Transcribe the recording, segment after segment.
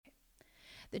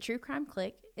The True Crime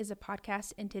Click is a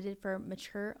podcast intended for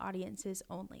mature audiences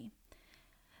only.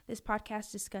 This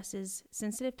podcast discusses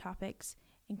sensitive topics,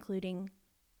 including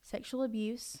sexual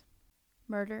abuse,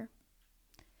 murder,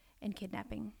 and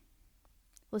kidnapping.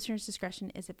 Listener's discretion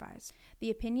is advised. The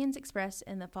opinions expressed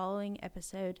in the following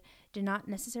episode do not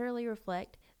necessarily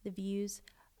reflect the views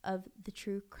of the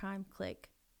True Crime Click,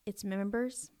 its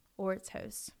members, or its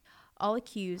hosts. All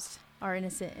accused are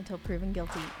innocent until proven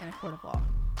guilty in a court of law.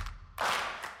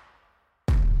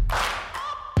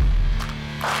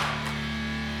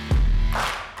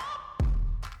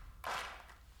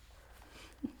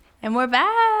 And we're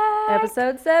back!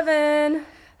 Episode 7.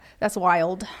 That's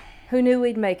wild. Who knew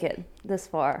we'd make it this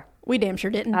far? We damn sure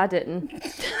didn't. I didn't.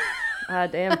 I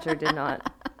damn sure did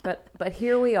not. But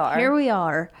here we are. Here we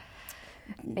are.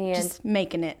 And just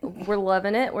making it. We're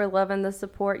loving it. We're loving the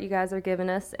support you guys are giving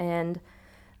us. And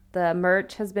the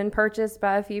merch has been purchased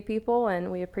by a few people,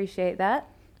 and we appreciate that.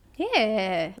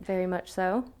 Yeah. Very much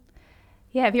so.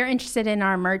 Yeah, if you're interested in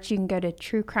our merch, you can go to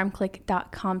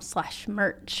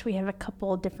truecrimeclick.com/merch. We have a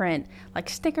couple different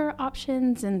sticker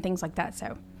options and things like that.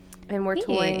 So, and we're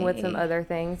toying with some other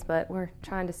things, but we're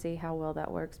trying to see how well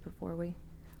that works before we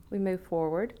move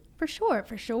forward. For sure.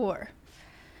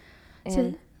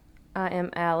 And I am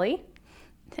Allie.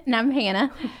 And I'm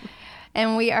Hannah.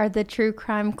 And we are the True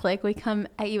Crime Click. We come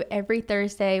at you every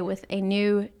Thursday with a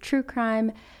new true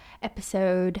crime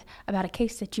episode about a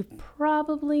case that you've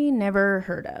probably never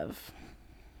heard of.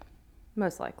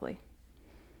 Most likely.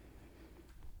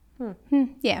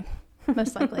 Yeah,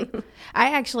 most likely. This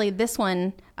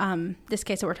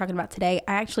case that we're talking about today,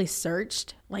 I actually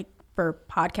searched for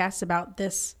podcasts about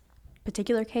this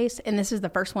particular case, and this is the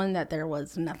first one that there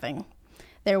was nothing.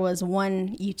 There was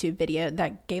one YouTube video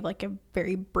that gave a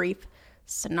very brief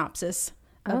synopsis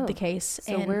of the case.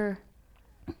 So and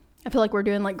I feel like we're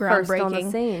doing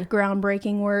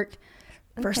groundbreaking work. Okay.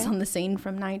 First on the scene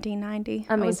from 1990.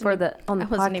 I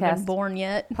wasn't even born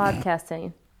yet.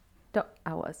 Podcasting.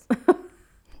 I was.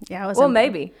 Yeah, I was. Well,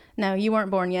 maybe. No, you weren't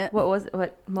born yet. What was it?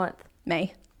 What month?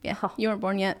 May. Yeah, you weren't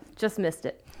born yet. Just missed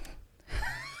it.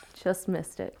 It's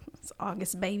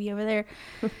August baby over there.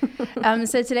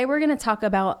 So today we're going to talk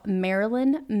about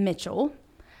Marilyn Mitchell.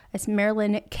 It's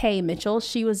Marilyn K. Mitchell.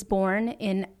 She was born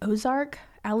in Ozark,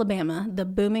 Alabama, the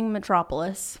booming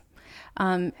metropolis,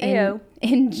 in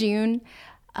June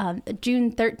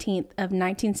 13th of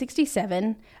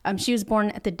 1967. She was born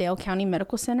at the Dale County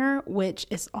Medical Center, which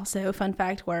is also a fun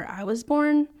fact where I was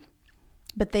born,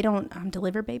 but they don't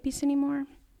deliver babies anymore.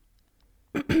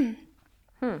 But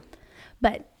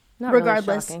Not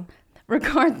regardless,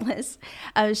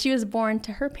 really she was born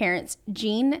to her parents,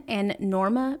 Jean and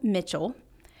Norma Mitchell.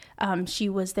 She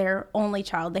was their only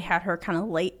child. They had her kind of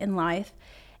late in life,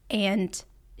 and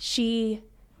she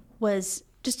was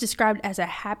just described as a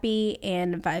happy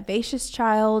and vivacious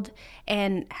child,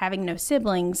 and having no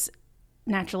siblings,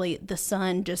 naturally the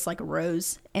sun just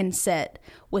rose and set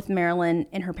with Marilyn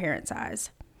in her parents'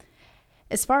 eyes.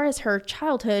 As far as her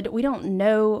childhood, we don't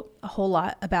know a whole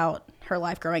lot about her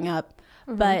life growing up,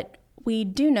 but we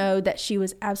do know that she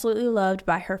was absolutely loved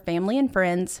by her family and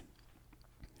friends,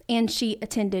 and she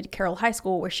attended Carroll High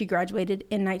School, where she graduated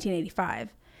in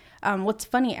 1985. What's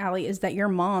funny, Allie, is that your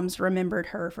moms remembered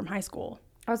her from high school.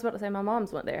 I was about to say my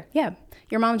mom's went there. Yeah,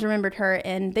 your moms remembered her,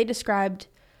 and they both described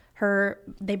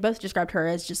her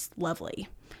as just lovely.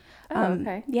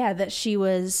 Okay. Yeah, that she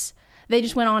was... They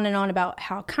just went on and on about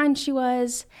how kind she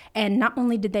was. And not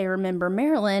only did they remember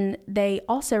Marilyn, they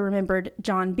also remembered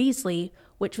John Beasley,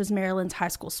 which was Marilyn's high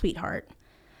school sweetheart.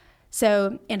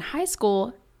 So in high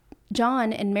school,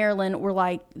 John and Marilyn were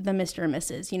like the Mr. and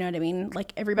Mrs., you know what I mean?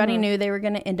 Everybody knew they were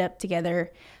going to end up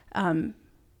together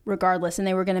regardless, and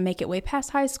they were going to make it way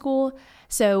past high school.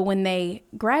 So when they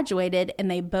graduated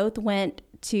and they both went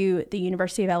to the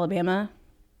University of Alabama,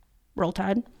 Roll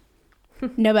Tide,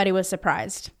 nobody was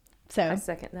surprised. So I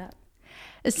second that.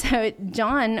 So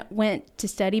John went to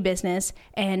study business,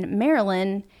 and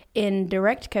Marilyn, in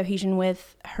direct cohesion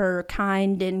with her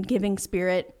kind and giving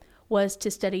spirit, was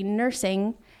to study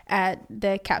nursing at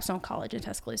the Capstone College in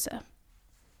Tuscaloosa.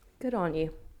 Good on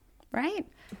you. Right?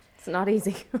 It's not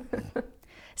easy.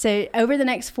 So over the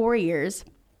next 4 years,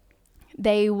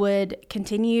 they would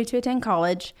continue to attend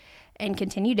college and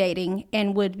continue dating,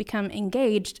 and would become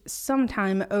engaged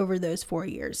sometime over those 4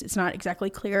 years. It's not exactly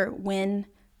clear when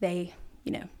they,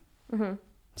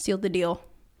 sealed the deal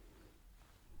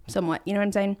somewhat. You know what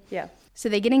I'm saying? Yeah. So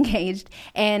they get engaged,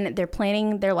 and they're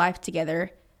planning their life together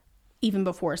even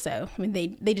before so. I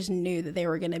mean, they just knew that they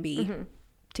were going to be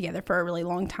together for a really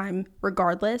long time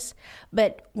regardless.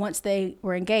 But once they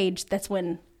were engaged, that's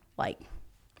when,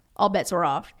 all bets were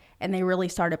off, and they really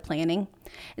started planning.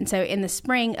 And so in the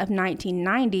spring of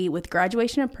 1990, with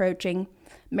graduation approaching,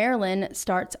 Marilyn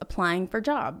starts applying for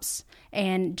jobs.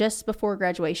 And just before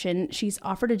graduation, she's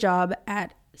offered a job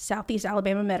at Southeast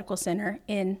Alabama Medical Center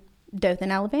in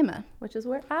Dothan, Alabama. Which is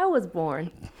where I was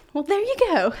born. Well, there you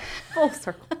go. Full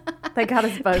circle. They got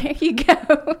us both. There you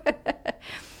go.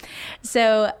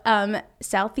 So,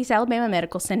 Southeast Alabama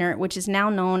Medical Center, which is now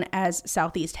known as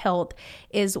Southeast Health,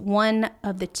 is one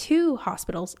of the 2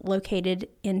 hospitals located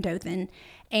in Dothan.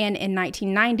 And in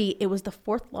 1990, it was the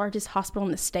 4th largest hospital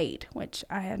in the state, which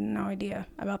I had no idea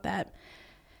about that.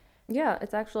 Yeah,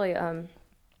 it's actually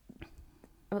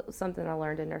something I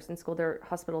learned in nursing school. Their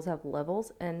hospitals have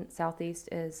levels, and Southeast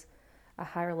is a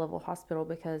higher level hospital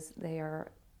because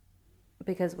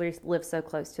we live so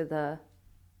close to the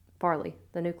Farley,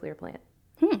 the nuclear plant.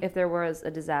 If there was a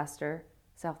disaster,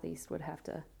 Southeast would have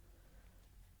to.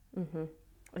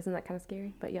 Isn't that kind of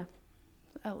scary? But yeah.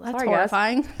 Oh, that's Sorry,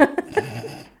 horrifying.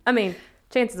 I mean,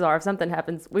 chances are, if something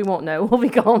happens, we won't know. We'll be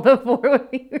gone before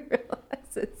we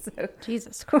realize it. So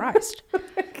Jesus Christ.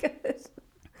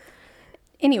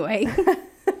 Anyway,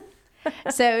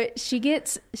 so she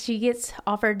gets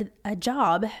offered a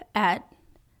job at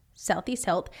Southeast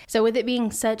Health. So with it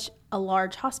being such a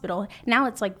large hospital, now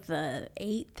it's like the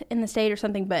 8th in the state or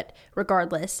something, but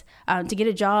regardless, to get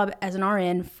a job as an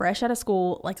RN fresh out of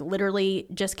school, like literally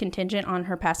just contingent on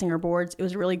her passing her boards, it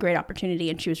was a really great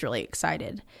opportunity, and she was really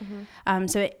excited.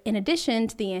 So in addition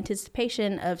to the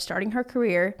anticipation of starting her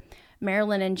career,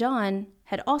 Marilyn and John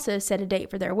had also set a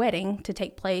date for their wedding to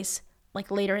take place like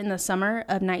later in the summer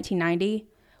of 1990,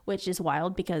 which is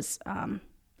wild because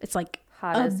it's like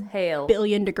hot as hell, 1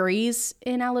 billion degrees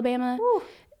in Alabama. Woo.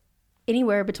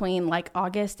 Anywhere between like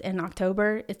August and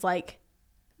October, it's like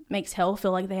makes hell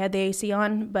feel like they had the AC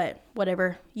on, but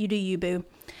whatever, you do you, boo.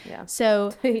 Yeah.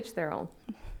 So to each their own.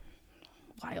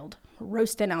 Wild,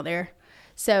 roasting out there.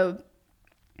 So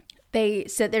they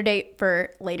set their date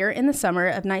for later in the summer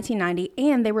of 1990,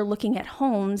 and they were looking at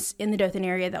homes in the Dothan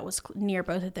area that was near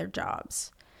both of their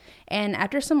jobs. And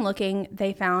after some looking,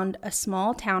 they found a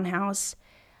small townhouse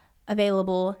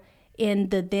available in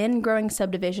the then growing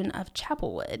subdivision of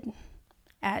Chapelwood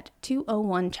at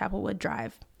 201 Chapelwood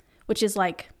Drive, which is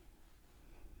like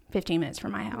 15 minutes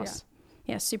from my house.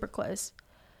 Yeah, super close.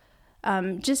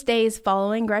 Just days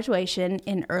following graduation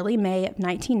in early May of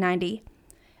 1990,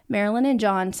 Marilyn and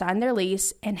John signed their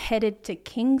lease and headed to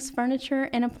King's Furniture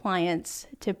and Appliance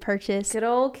to purchase Good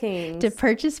old King's. to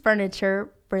purchase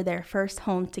furniture for their first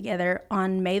home together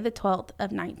on May the 12th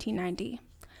of 1990.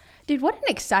 Dude, what an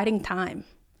exciting time.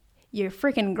 You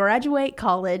freaking graduate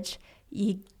college,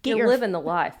 You're living the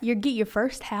life. You get your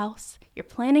first house, you're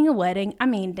planning a wedding. I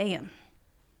mean, damn.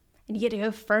 And you get to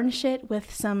go furnish it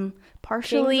with some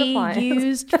partially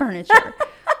used furniture.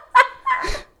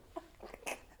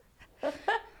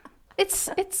 It's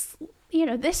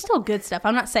there's still good stuff.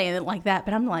 I'm not saying it like that,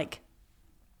 but I'm like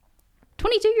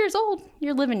 22 years old.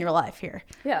 You're living your life here.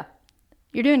 Yeah.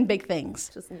 You're doing big things.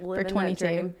 Just for living 22.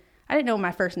 that dream. I didn't know what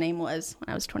my first name was when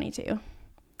I was 22.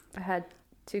 I had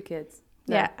 2 kids.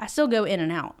 No. Yeah, I still go in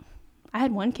and out. I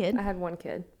had 1 kid. I had 1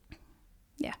 kid.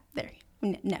 Yeah, there.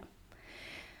 No.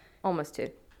 Almost 2.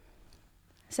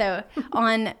 So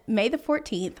on May the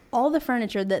 14th, all the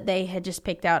furniture that they had just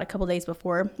picked out a couple days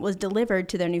before was delivered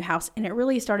to their new house, and it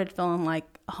really started feeling like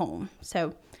a home.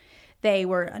 So they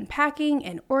were unpacking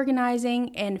and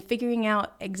organizing and figuring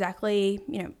out exactly,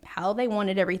 how they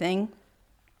wanted everything.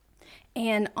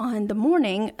 And on the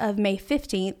morning of May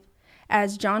 15th,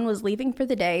 as John was leaving for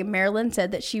the day, Marilyn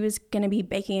said that she was going to be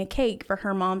baking a cake for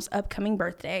her mom's upcoming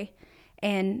birthday,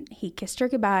 and he kissed her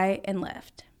goodbye and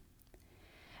left.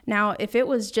 Now, if it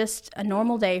was just a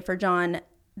normal day for John,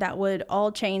 that would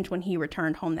all change when he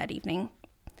returned home that evening.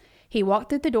 He walked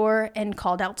through the door and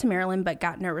called out to Marilyn, but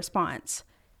got no response.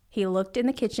 He looked in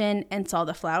the kitchen and saw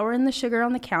the flour and the sugar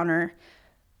on the counter.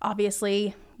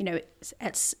 Obviously,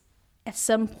 at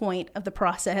some point of the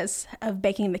process of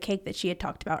baking the cake that she had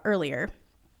talked about earlier.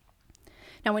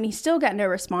 Now, when he still got no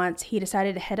response, he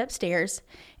decided to head upstairs,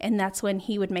 and that's when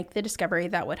he would make the discovery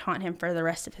that would haunt him for the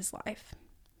rest of his life.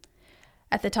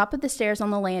 At the top of the stairs on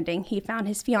the landing, he found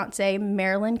his fiancée,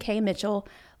 Marilyn K. Mitchell,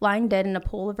 lying dead in a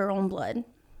pool of her own blood.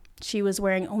 She was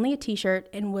wearing only a t-shirt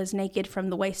and was naked from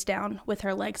the waist down with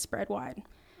her legs spread wide.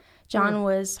 John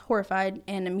was horrified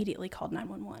and immediately called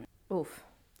 911. Oof.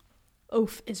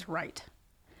 Oof is right.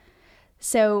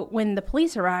 So when the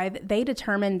police arrived, they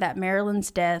determined that Marilyn's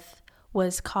death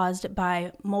was caused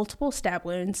by multiple stab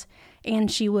wounds, and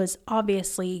she was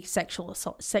obviously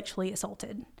sexually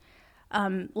assaulted.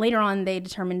 Later on, they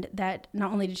determined that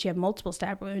not only did she have multiple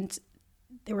stab wounds,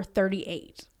 there were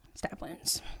 38. stab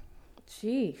wounds.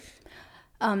 Sheesh.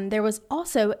 There was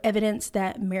also evidence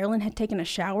that Marilyn had taken a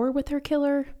shower with her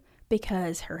killer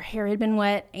because her hair had been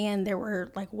wet and there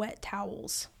were like wet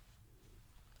towels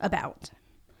about,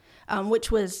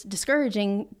 which was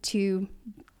discouraging to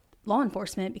law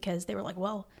enforcement because they were like,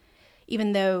 well,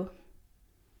 even though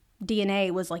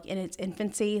DNA was like in its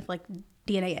infancy, like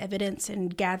DNA evidence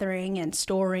and gathering and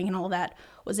storing and all that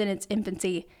was in its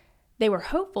infancy, they were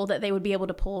hopeful that they would be able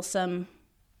to pull some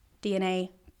DNA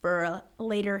for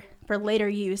later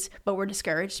use, but were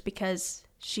discouraged because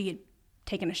she had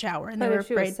taken a shower and they were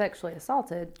she afraid was sexually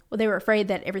assaulted. Well, they were afraid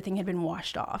that everything had been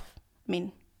washed off. I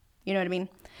mean, you know what I mean?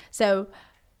 So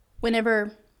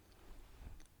whenever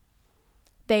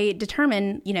they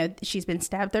determine, you know, she's been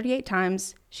stabbed 38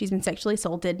 times, she's been sexually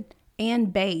assaulted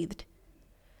and bathed.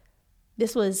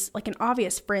 This was like an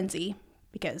obvious frenzy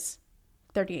because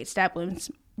 38 stab wounds,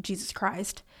 Jesus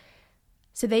Christ.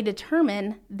 So they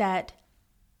determine that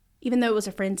even though it was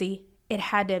a frenzy, it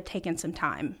had to have taken some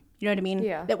time. You know what I mean?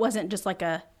 Yeah. That wasn't just like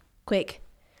a quick,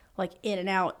 like in and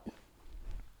out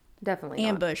Definitely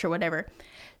ambush or whatever.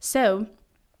 So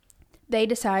they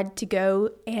decide to go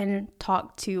and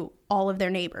talk to all of their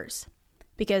neighbors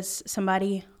because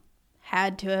somebody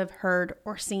had to have heard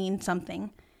or seen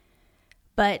something.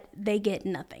 But they get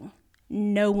nothing.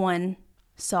 No one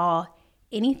saw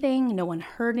anything. No one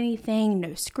heard anything.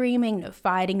 No screaming, no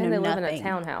fighting, no nothing. And they live in a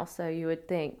townhouse, so you would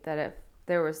think that if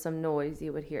there was some noise,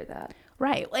 you would hear that.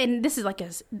 Right. And this is like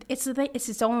it's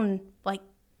its own like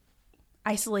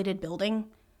isolated building.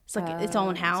 It's like its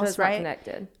own house, so it's right? not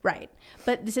connected. Right.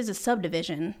 But this is a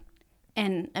subdivision.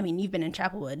 And I mean, you've been in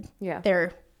Chapelwood. Yeah.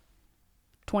 They're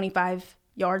 25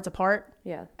 yards apart.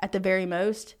 Yeah. At the very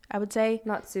most, I would say.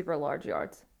 Not super large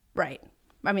yards. Right.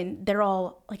 I mean, they're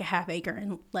all like a half acre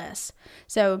and less.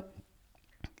 So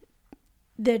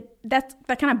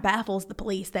that kind of baffles the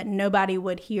police that nobody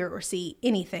would hear or see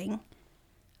anything.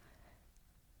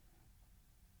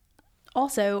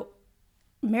 Also,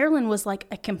 Marilyn was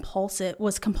like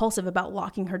compulsive about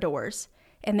locking her doors,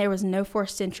 and there was no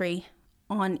forced entry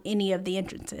on any of the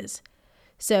entrances.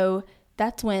 So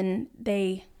that's when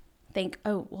they think,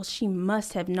 oh, well, she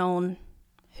must have known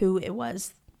who it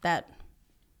was that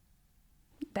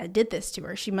did this to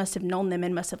her. She must have known them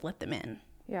and must have let them in.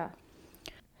 Yeah.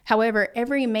 However,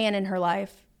 every man in her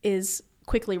life is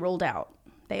quickly ruled out.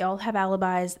 They all have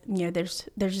alibis. You know, there's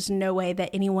just no way that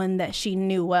anyone that she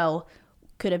knew well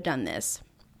could have done this.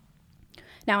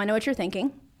 Now, I know what you're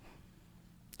thinking.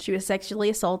 She was sexually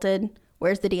assaulted.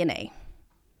 Where's the DNA?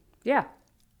 Yeah.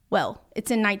 Well, it's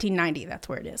in 1990. That's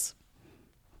where it is.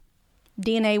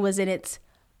 DNA was in its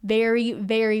very,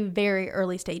 very, very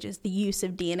early stages, the use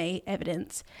of DNA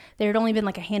evidence. There had only been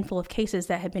like a handful of cases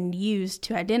that had been used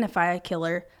to identify a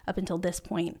killer up until this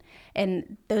point.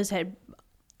 And those had,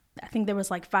 I think there was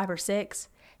like 5 or 6,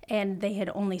 and they had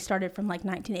only started from like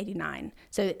 1989.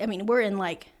 So, I mean, we're in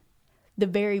like the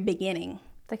very beginning.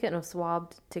 They couldn't have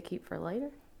swabbed to keep for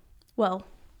later? Well,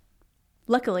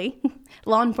 luckily,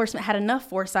 law enforcement had enough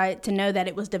foresight to know that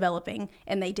it was developing,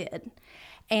 and they did.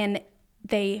 And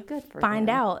they find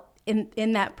out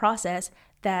in that process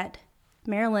that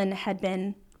Marilyn had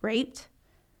been raped,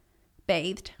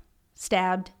 bathed,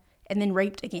 stabbed, and then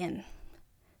raped again.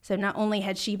 So not only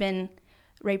had she been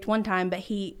raped one time, but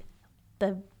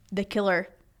the killer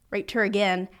raped her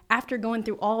again after going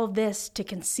through all of this to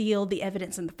conceal the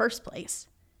evidence in the first place.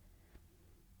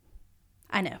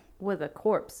 I know. With a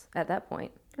corpse at that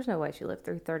point. There's no way she lived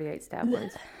through 38 stab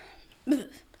wounds.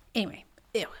 Anyway,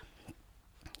 ew.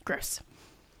 Gross.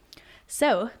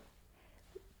 So,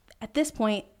 at this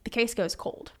point, the case goes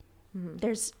cold.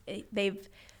 Mm-hmm. They've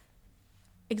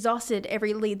exhausted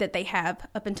every lead that they have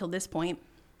up until this point.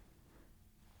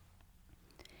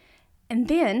 And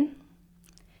then,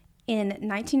 in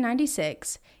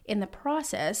 1996, in the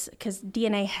process, because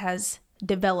DNA has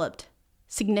developed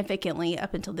significantly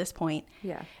up until this point,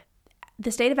 yeah,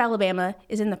 the state of Alabama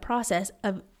is in the process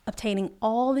of obtaining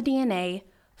all the DNA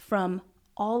from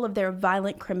all of their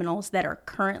violent criminals that are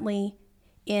currently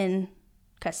in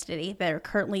custody, that are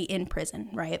currently in prison,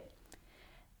 right?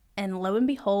 And lo and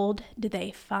behold, do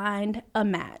they find a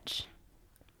match?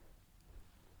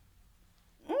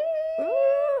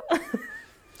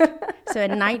 So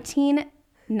in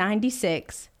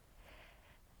 1996,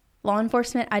 law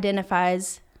enforcement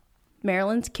identifies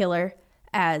Marilyn's killer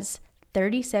as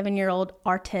 37-year-old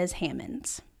Artez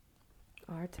Hammonds.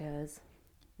 Artez.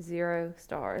 0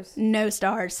 stars. No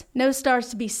stars. No stars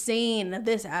to be seen of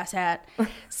this asshat.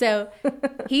 So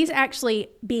he's actually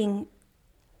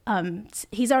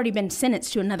he's already been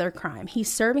sentenced to another crime.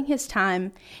 He's serving his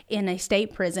time in a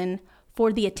state prison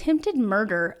for the attempted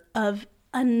murder of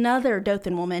another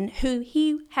Dothan woman who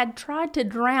he had tried to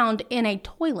drown in a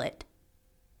toilet.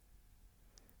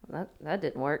 That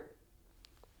didn't work.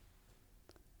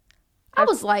 I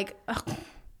was like,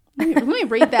 let me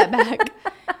read that back.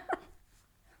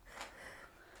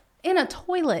 In a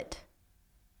toilet.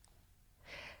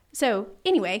 So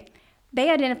anyway, they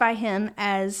identify him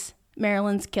as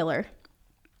Marilyn's killer.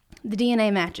 The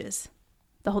DNA matches.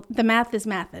 The math is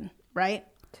mathin', right?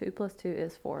 2 + 2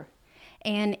 is 4.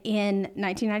 And in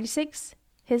 1996,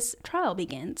 his trial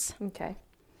begins. Okay.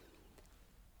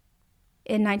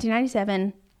 In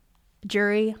 1997,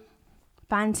 jury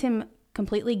finds him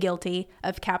completely guilty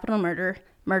of capital murder,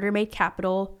 murder made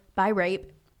capital by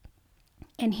rape,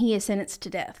 and he is sentenced to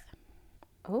death.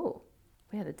 Oh,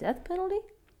 we had a death penalty?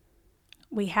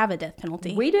 We have a death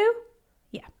penalty. We do?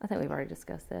 Yeah. I think we've already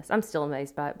discussed this. I'm still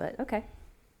amazed by it, but okay.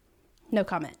 No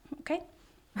comment. Okay.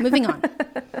 Moving on.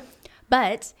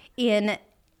 But in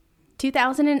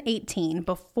 2018,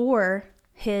 before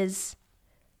his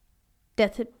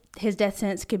death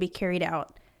sentence could be carried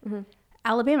out,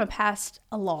 Alabama passed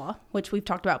a law, which we've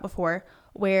talked about before,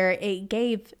 where it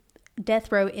gave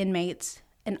death row inmates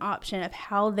an option of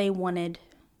how they wanted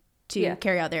to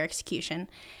carry out their execution.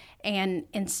 And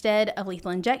instead of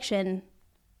lethal injection,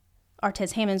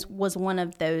 Artez Hammonds was one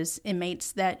of those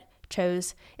inmates that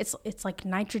chose, it's like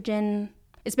nitrogen,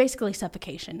 it's basically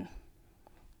suffocation.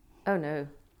 Oh, no.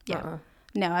 Yeah.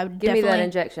 No, I would Give me that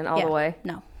injection all the way.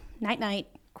 No. Night.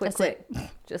 Quick.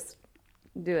 Just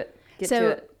do it. Get to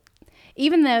it.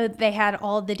 Even though they had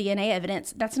all the DNA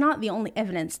evidence, that's not the only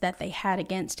evidence that they had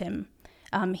against him.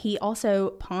 He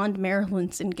also pawned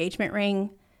Marilyn's engagement ring.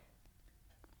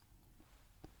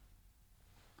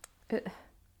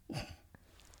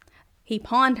 He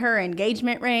pawned her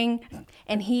engagement ring,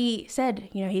 and he said,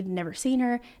 he'd never seen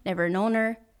her, never known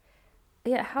her.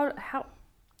 Yeah, how?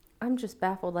 I'm just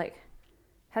baffled. Like,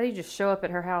 how do you just show up at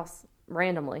her house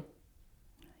randomly?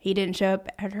 He didn't show up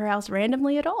at her house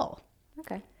randomly at all.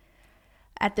 Okay.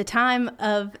 At the time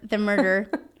of the murder,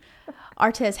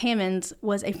 Artez Hammonds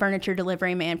was a furniture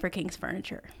delivery man for King's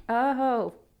Furniture.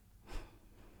 Oh.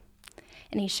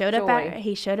 And he showed up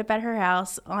at her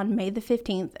house on May the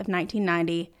 15th of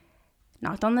 1990,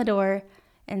 knocked on the door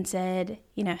and said,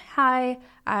 hi,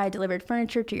 I delivered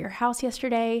furniture to your house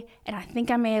yesterday, and I think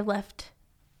I may have left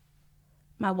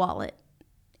my wallet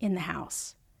in the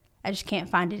house. I just can't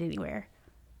find it anywhere.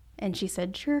 And she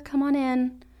said, sure, come on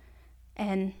in.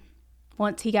 And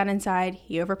once he got inside,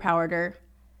 he overpowered her.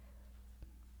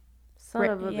 Son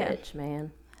of a bitch,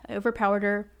 man. Overpowered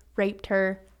her, raped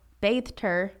her, bathed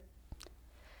her,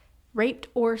 raped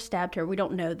or stabbed her. We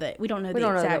don't know the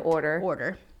exact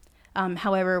order.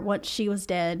 However, once she was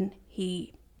dead,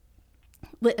 he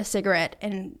lit a cigarette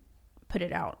and put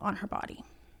it out on her body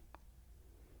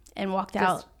and walked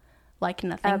out like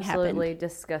nothing happened. Absolutely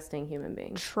disgusting human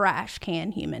being. Trash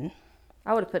can human.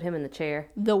 I would have put him in the chair.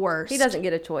 The worst. He doesn't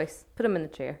get a choice. Put him in the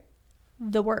chair.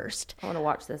 The worst. I want to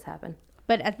watch this happen.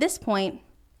 But at this point,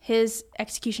 his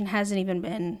execution hasn't even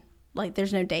been,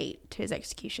 there's no date to his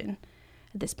execution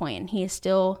at this point. And he is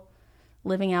still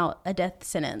living out a death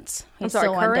sentence. He's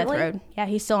still on death row. Yeah,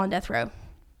 he's still on death row.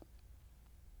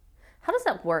 How does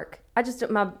that work?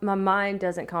 My mind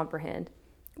doesn't comprehend.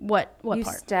 What part? You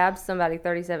stabbed somebody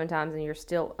 37 times and you're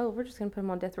still, we're just going to put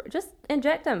him on death row. Just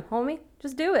inject him, homie.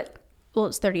 Just do it. Well,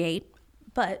 it's 38,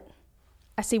 but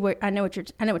I know what you're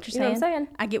saying. You know what I'm saying?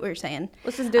 I get what you're saying.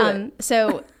 Let's just do it.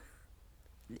 So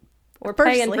we're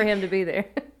paying for him to be there.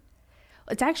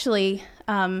 It's actually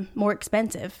more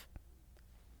expensive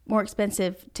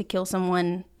to kill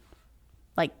someone,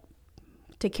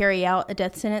 to carry out a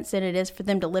death sentence than it is for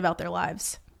them to live out their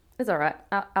lives. It's all right.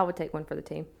 I would take one for the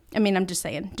team. I mean, I'm just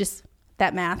saying, just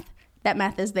that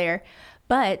math is there.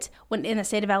 But when in the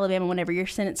state of Alabama, whenever you're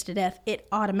sentenced to death, it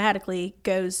automatically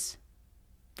goes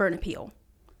for an appeal.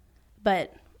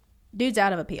 But dude's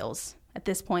out of appeals at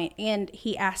this point, and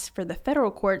he asked for the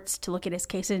federal courts to look at his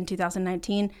case in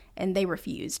 2019, and they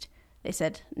refused. They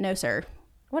said, no, sir.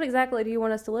 What exactly do you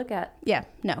want us to look at? Yeah,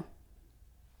 no.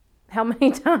 How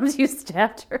many times you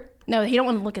stabbed her? No, he don't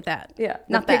want to look at that. Yeah,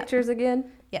 not the pictures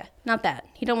again? Yeah, not that.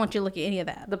 He don't want you to look at any of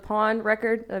that. The pawn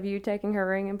record of you taking her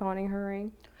ring and pawning her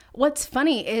ring? What's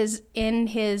funny is in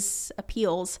his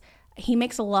appeals, he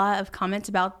makes a lot of comments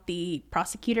about the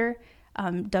prosecutor,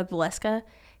 Doug Valeska.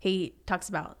 He talks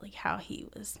about how he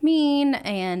was mean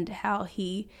and how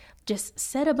he just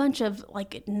said a bunch of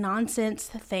nonsense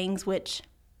things, which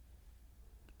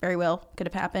very well could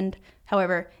have happened.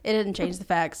 However, it didn't change the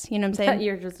facts. You know what I'm saying?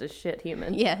 You're just a shit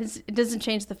human. Yeah, it doesn't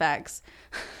change the facts.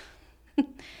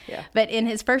 Yeah. But in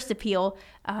his first appeal,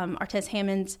 Artez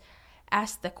Hammonds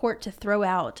asked the court to throw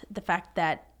out the fact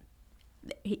that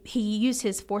he used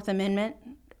his Fourth Amendment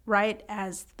right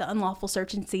as the unlawful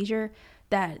search and seizure,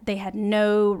 that they had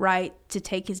no right to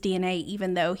take his DNA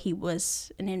even though he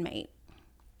was an inmate.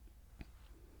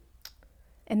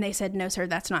 And they said, no, sir,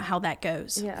 that's not how that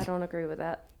goes. Yeah, I don't agree with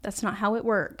that. That's not how it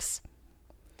works.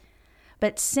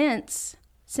 But since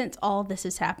all this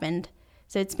has happened,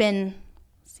 so it's been,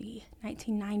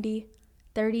 1990,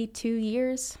 32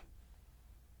 years.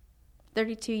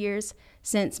 32 years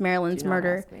since Marilyn's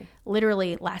murder.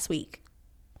 Literally last week.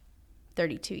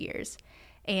 32 years.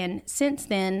 And since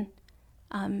then,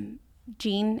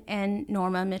 Jean and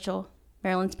Norma Mitchell,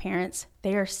 Marilyn's parents,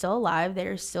 they are still alive.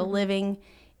 They're still living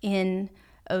in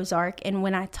Ozark. And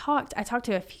when I talked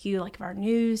to a few like of our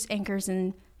news anchors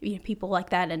and people like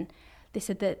that, and they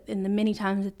said that in the many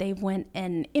times that they've went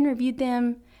and interviewed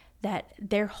them, that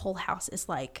their whole house is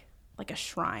like a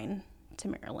shrine to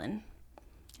Marilyn.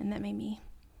 And that made me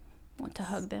want to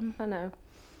hug them. I know.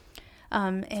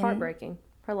 It's heartbreaking.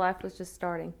 Her life was just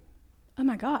starting. Oh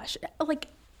my gosh.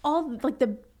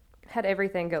 Had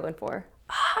everything going for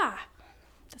her.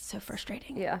 That's so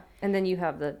frustrating. Yeah. And then you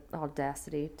have the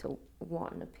audacity to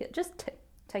want to just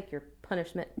take your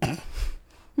punishment.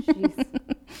 Jeez.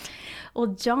 Well,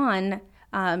 John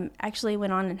actually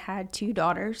went on and had 2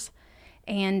 daughters,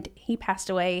 and he passed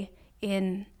away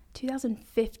in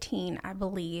 2015, I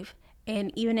believe.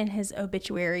 And even in his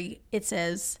obituary, it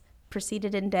says,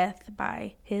 preceded in death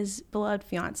by his beloved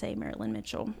fiancée, Marilyn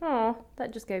Mitchell. Oh,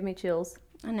 that just gave me chills.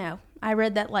 I know. I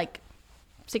read that like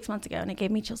 6 months ago, and it gave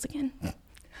me chills again.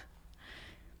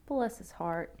 Bless his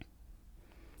heart.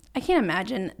 I can't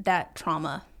imagine that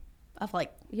trauma of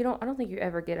like... I don't think you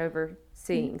ever get over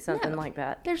seeing something like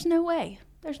that. There's no way.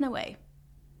 There's no way.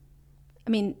 I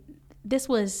mean, this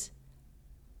was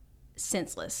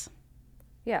senseless.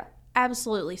 Yeah.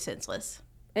 Absolutely senseless.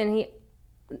 And he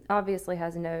obviously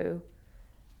has no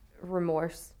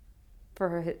remorse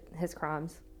for his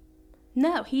crimes.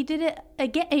 No, he did it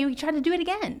again. He tried to do it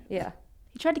again. Yeah.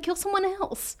 He tried to kill someone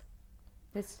else.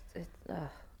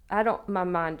 My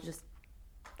mind just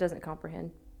doesn't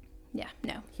comprehend. Yeah,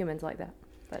 no. Humans like that.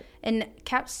 But. And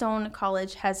Capstone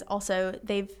College has also,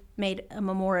 they've made a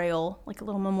memorial, like a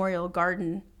little memorial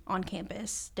garden on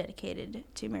campus dedicated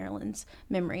to Marilyn's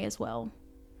memory as well.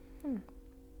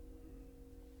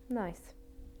 Nice.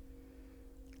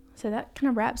 So that kind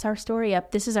of wraps our story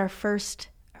up. This is our first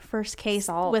case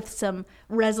with some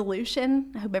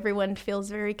resolution. I hope everyone feels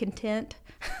very content.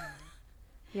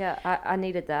 Yeah, I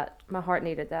needed that. My heart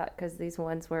needed that, because these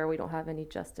ones where we don't have any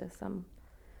justice,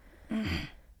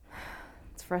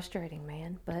 it's frustrating,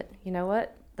 man. But you know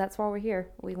what? That's why we're here.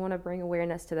 We want to bring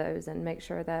awareness to those and make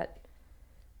sure that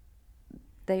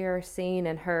they are seen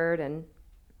and heard. And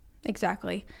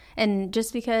exactly. And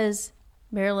just because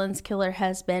Marilyn's killer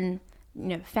has been,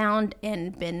 found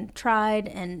and been tried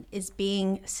and is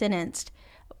being sentenced,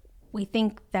 we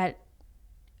think that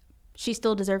she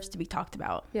still deserves to be talked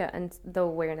about. Yeah, and the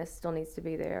awareness still needs to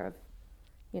be there of,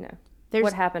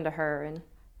 what happened to her. And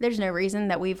there's no reason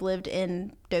that we've lived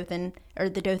in Dothan or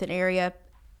the Dothan area,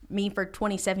 me for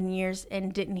 27 years,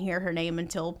 and didn't hear her name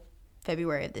until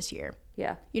February of this year.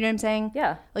 Yeah. You know what I'm saying?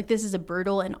 Yeah. Like, this is a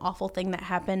brutal and awful thing that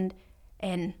happened,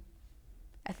 and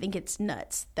I think it's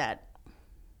nuts that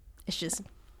it's just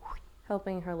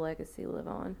helping her legacy live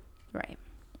on. Right.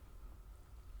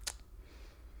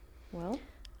 Well.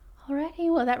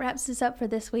 Alrighty, well, that wraps us up for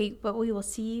this week, but we will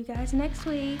see you guys next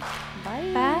week.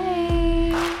 Bye.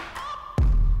 Bye.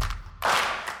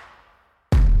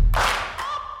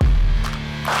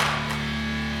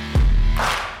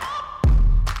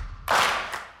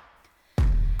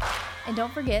 And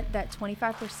don't forget that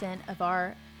 25% of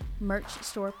our merch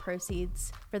store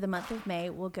proceeds for the month of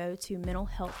May will go to Mental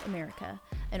Health America,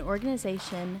 an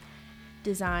organization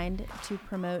designed to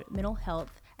promote mental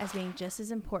health as being just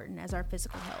as important as our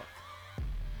physical health.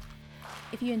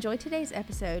 If you enjoyed today's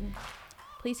episode,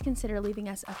 please consider leaving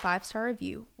us a 5-star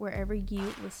review wherever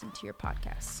you listen to your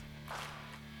podcasts.